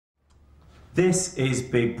This is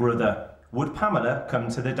Big Brother. Would Pamela come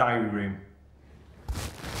to the diary room?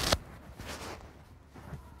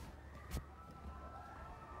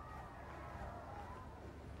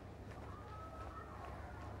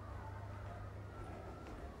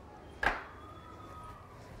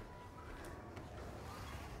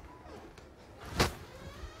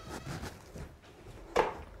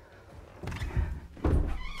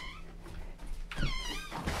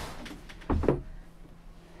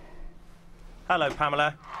 Hello,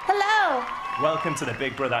 Pamela. Hello. Welcome to the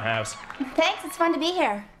Big Brother house. Thanks, it's fun to be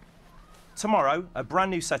here. Tomorrow, a brand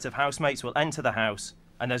new set of housemates will enter the house,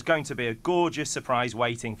 and there's going to be a gorgeous surprise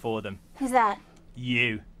waiting for them. Who's that?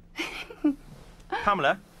 You.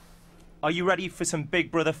 Pamela, are you ready for some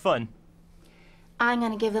Big Brother fun? I'm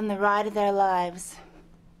going to give them the ride of their lives.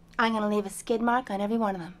 I'm going to leave a skid mark on every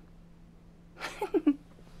one of them.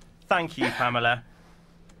 Thank you, Pamela.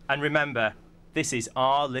 And remember, this is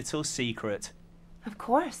our little secret. Of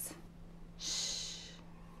course. Shh.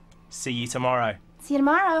 See you tomorrow. See you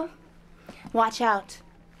tomorrow. Watch out.